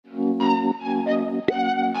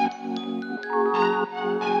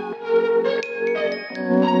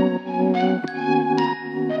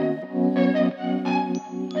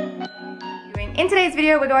today's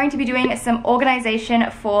video, we're going to be doing some organization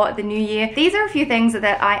for the new year. These are a few things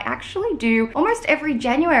that I actually do almost every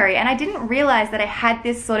January, and I didn't realize that I had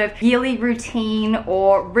this sort of yearly routine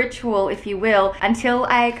or ritual, if you will, until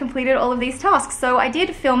I completed all of these tasks. So I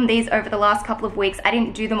did film these over the last couple of weeks. I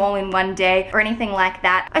didn't do them all in one day or anything like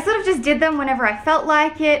that. I sort of just did them whenever I felt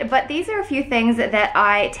like it, but these are a few things that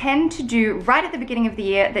I tend to do right at the beginning of the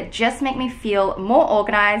year that just make me feel more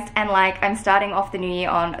organized and like I'm starting off the new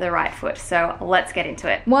year on the right foot. So let's get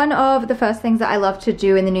into it. One of the first things that I love to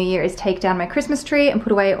do in the new year is take down my Christmas tree and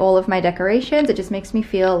put away all of my decorations. It just makes me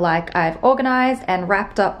feel like I've organized and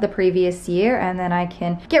wrapped up the previous year, and then I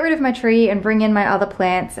can get rid of my tree and bring in my other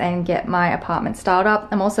plants and get my apartment styled up.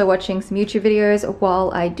 I'm also watching some YouTube videos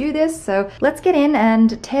while I do this, so let's get in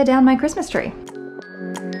and tear down my Christmas tree.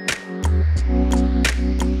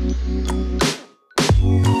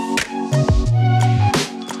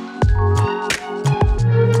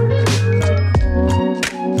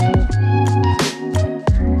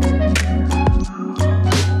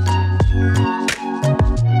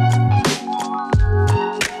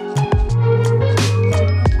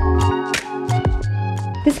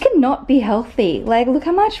 Not be healthy. Like, look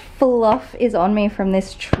how much fluff is on me from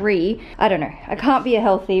this tree. I don't know. I can't be a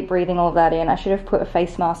healthy breathing all of that in. I should have put a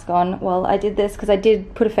face mask on while I did this, because I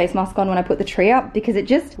did put a face mask on when I put the tree up, because it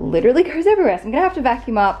just literally goes everywhere. So I'm gonna have to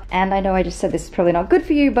vacuum up. And I know I just said this is probably not good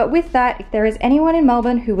for you, but with that, if there is anyone in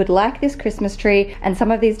Melbourne who would like this Christmas tree and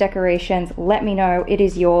some of these decorations, let me know. It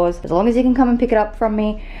is yours. As long as you can come and pick it up from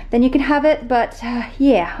me, then you can have it. But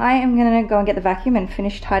yeah, I am gonna go and get the vacuum and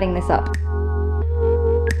finish tidying this up.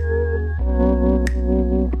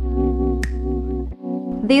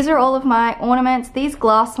 These are all of my ornaments. These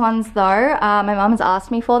glass ones though, my mum has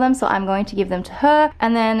asked me for them, so I'm going to give them to her.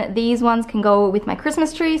 And then these ones can go with my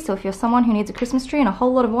Christmas tree, so if you're someone who needs a Christmas tree and a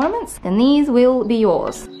whole lot of ornaments, then these will be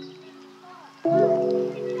yours.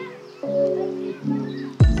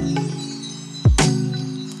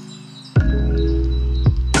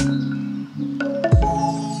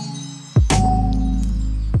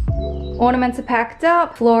 Ornaments are packed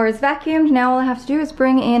up, floor is vacuumed. Now all I have to do is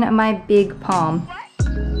bring in my big palm.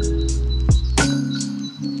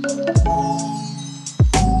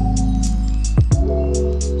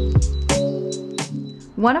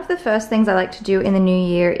 One of the first things I like to do in the new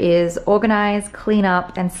year is organize, clean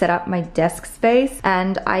up, and set up my desk space.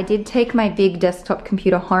 And I did take my big desktop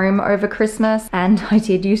computer home over Christmas, and I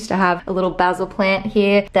did used to have a little basil plant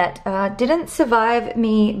here that didn't survive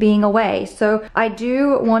me being away. So I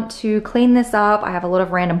do want to clean this up. I have a lot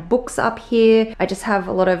of random books up here. I just have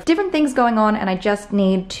a lot of different things going on, and I just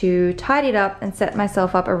need to tidy it up and set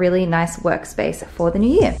myself up a really nice workspace for the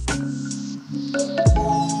new year.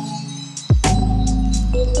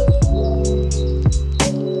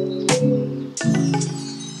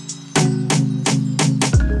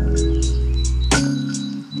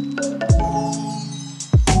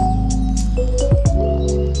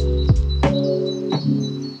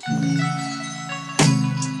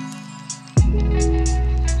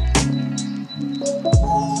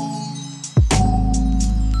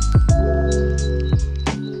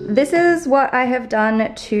 This is what I have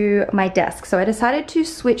done to my desk. So I decided to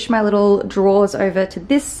switch my little drawers over to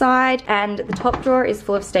this side, and the top drawer is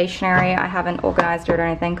full of stationery. I haven't organized it or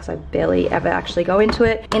anything because I barely ever actually go into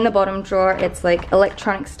it. In the bottom drawer, it's like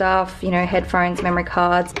electronic stuff, you know, headphones, memory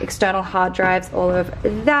cards, external hard drives, all of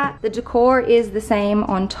that. The decor is the same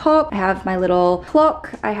on top. I have my little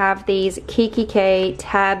clock. I have these Kiki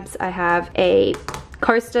tabs. I have a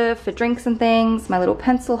coaster for drinks and things, my little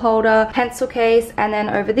pencil holder, pencil case, and then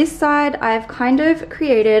over this side I've kind of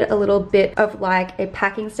created a little bit of like a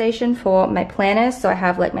packing station for my planners. So I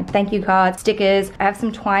have like my thank you cards, stickers, I have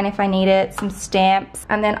some twine if I need it, some stamps,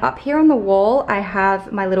 and then up here on the wall I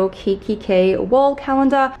have my little Kiki wall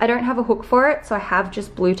calendar. I don't have a hook for it, so I have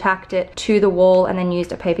just blue tacked it to the wall and then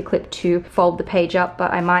used a paper clip to fold the page up, but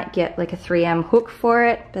I might get like a 3M hook for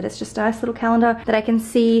it. But it's just a nice little calendar that I can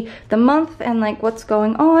see the month and like what's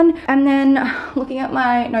going on. And then looking at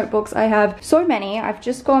my notebooks, I have so many. I've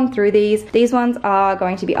just gone through these. These ones are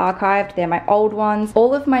going to be archived. They're my old ones.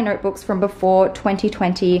 All of my notebooks from before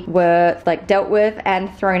 2020 were like dealt with and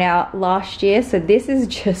thrown out last year. So this is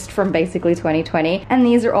just from basically 2020. And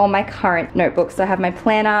these are all my current notebooks. So I have my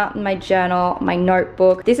planner, my journal, my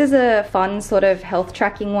notebook. This is a fun sort of health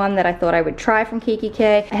tracking one that I thought I would try from Kiki.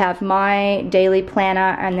 I have my daily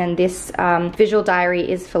planner, and then this visual diary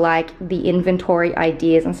is for like the inventory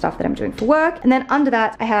ideas and stuff that I'm doing for work. And then under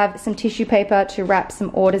that, I have some tissue paper to wrap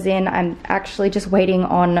some orders in. I'm actually just waiting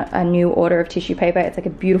on a new order of tissue paper. It's like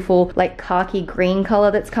a beautiful like khaki green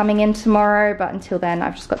color that's coming in tomorrow, but until then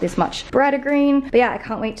I've just got this much brighter green. But yeah, I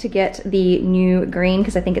can't wait to get the new green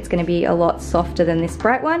because I think it's going to be a lot softer than this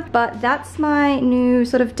bright one. But that's my new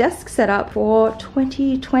sort of desk setup for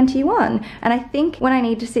 2021. And I think when I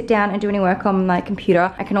need to sit down and do any work on my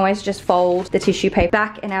computer, I can always just fold the tissue paper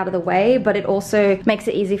back and out of the way, but it also makes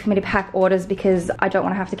it easy for me to pack orders because I don't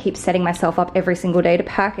want to have to keep setting myself up every single day to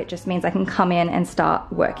pack. It just means I can come in and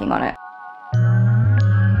start working on it.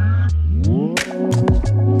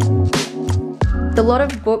 The lot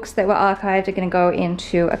of books that were archived are going to go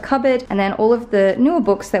into a cupboard, and then all of the newer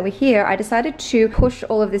books that were here, I decided to push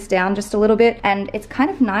all of this down just a little bit, and it's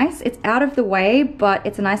kind of nice. It's out of the way, but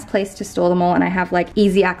it's a nice place to store them all, and I have like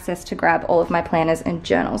easy access to grab all of my planners and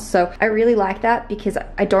journals. So I really like that because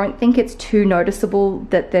I don't think it's too noticeable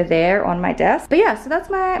that they're there on my desk. But yeah, so that's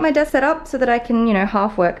my desk setup so that I can, you know,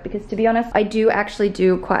 half work, because to be honest, I do actually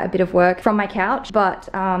do quite a bit of work from my couch, but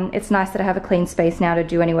it's nice that I have a clean space now to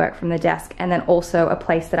do any work from the desk, and then also a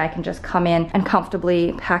place that I can just come in and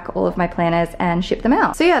comfortably pack all of my planners and ship them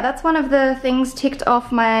out. So yeah, that's one of the things ticked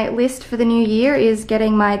off my list for the new year, is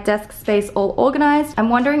getting my desk space all organized. I'm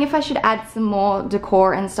wondering if I should add some more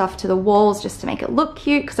decor and stuff to the walls just to make it look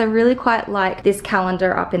cute, because I really quite like this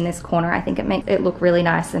calendar up in this corner. I think it makes it look really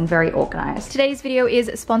nice and very organized. Today's video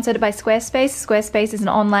is sponsored by Squarespace. Squarespace is an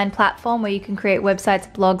online platform where you can create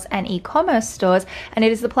websites, blogs, and e-commerce stores, and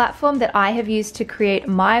it is the platform that I have used to create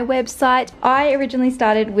my website. I originally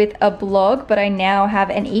started with a blog, but I now have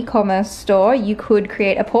an e-commerce store. You could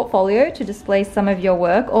create a portfolio to display some of your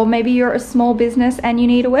work, or maybe you're a small business and you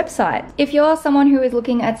need a website. If you're someone who is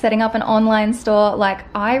looking at setting up an online store like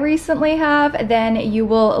I recently have, then you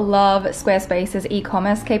will love Squarespace's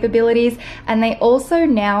e-commerce capabilities, and they also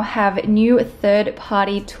now have new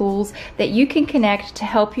third-party tools that you can connect to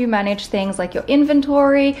help you manage things like your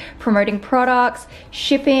inventory, promoting products,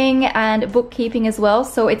 shipping, and bookkeeping as well.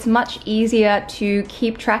 So it's much easier to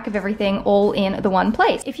keep track of everything all in the one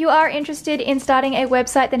place. If you are interested in starting a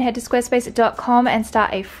website, then head to squarespace.com and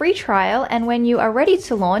start a free trial. And when you are ready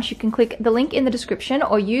to launch, you can click the link in the description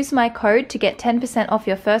or use my code to get 10% off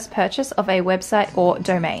your first purchase of a website or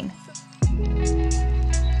domain.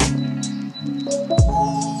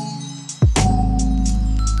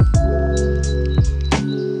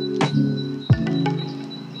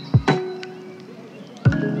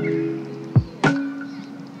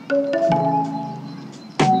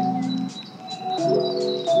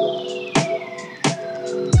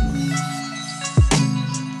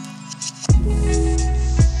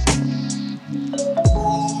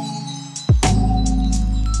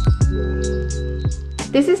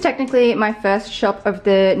 This is technically my first shop of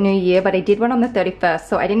the new year, but I did one on the 31st,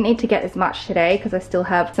 so I didn't need to get as much today because I still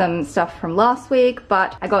have some stuff from last week.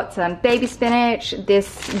 But I got some baby spinach, this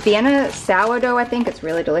Vienna sourdough, I think it's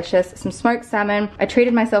really delicious, some smoked salmon. I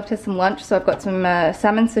treated myself to some lunch, so I've got some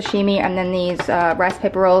salmon sashimi, and then these rice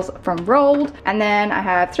paper rolls from Rolled. And then I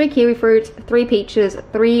have 3 kiwi fruits, 3 peaches,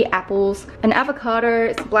 3 apples, an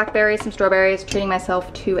avocado, some blackberries, some strawberries, treating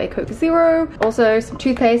myself to a Coke Zero. Also some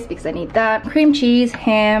toothpaste because I need that, cream cheese,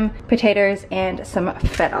 ham, potatoes, and some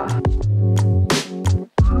feta.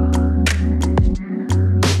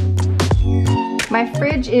 My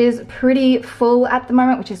fridge is pretty full at the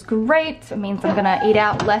moment, which is great. It means I'm gonna eat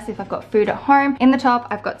out less if I've got food at home. In the top,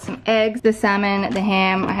 I've got some eggs, the salmon, the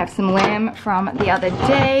ham. I have some lamb from the other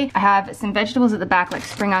day. I have some vegetables at the back, like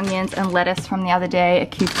spring onions and lettuce from the other day.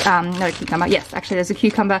 Not a cucumber. Yes, actually there's a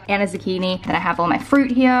cucumber and a zucchini. Then I have all my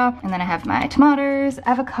fruit here. And then I have my tomatoes,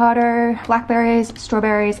 avocado, blackberries,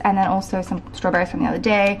 strawberries, and then also some strawberries from the other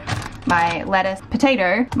day. My lettuce,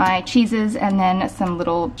 potato, my cheeses, and then some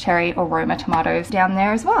little cherry aroma tomatoes down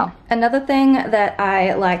there as well. Another thing that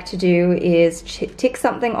I like to do is tick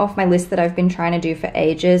something off my list that I've been trying to do for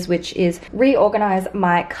ages, which is reorganize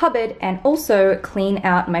my cupboard and also clean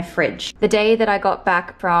out my fridge. The day that I got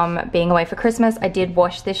back from being away for Christmas, I did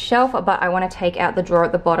wash this shelf, but I want to take out the drawer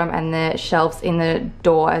at the bottom and the shelves in the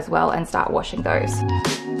door as well and start washing those.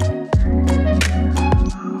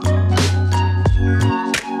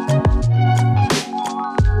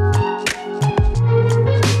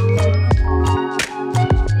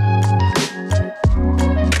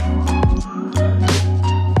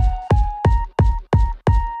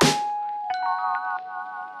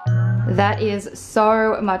 That is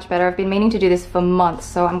so much better. I've been meaning to do this for months,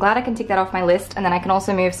 so I'm glad I can tick that off my list, and then I can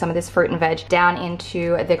also move some of this fruit and veg down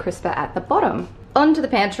into the crisper at the bottom. Onto the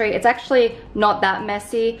pantry. It's actually not that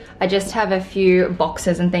messy. I just have a few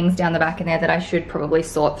boxes and things down the back in there that I should probably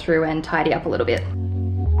sort through and tidy up a little bit.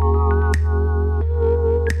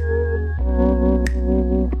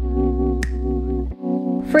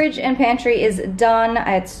 Fridge and pantry is done.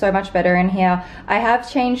 It's so much better in here. I have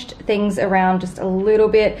changed things around just a little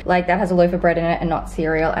bit. Like that has a loaf of bread in it and not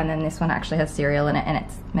cereal, and then this one actually has cereal in it and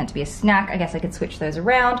it's meant to be a snack. I guess I could switch those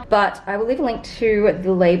around, but I will leave a link to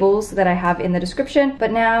the labels that I have in the description.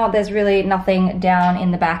 But now there's really nothing down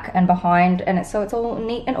in the back and behind, and so it's all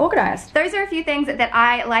neat and organized. Those are a few things that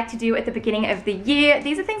I like to do at the beginning of the year.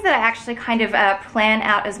 These are things that I actually kind of plan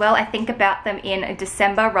out as well. I think about them in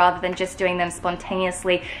December rather than just doing them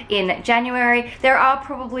spontaneously in January. There are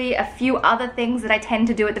probably a few other things that I tend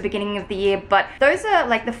to do at the beginning of the year, but those are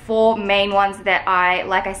like the 4 main ones that I,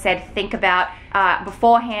 like I said, think about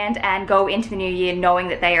beforehand and go into the new year knowing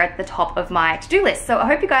that they are at the top of my to-do list. So I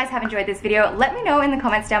hope you guys have enjoyed this video. Let me know in the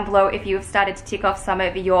comments down below if you have started to tick off some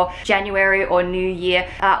of your January or New Year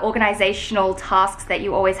organizational tasks that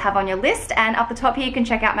you always have on your list. And up the top here, you can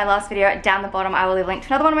check out my last video. Down the bottom, I will leave a link to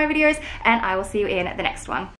another one of my videos, and I will see you in the next one.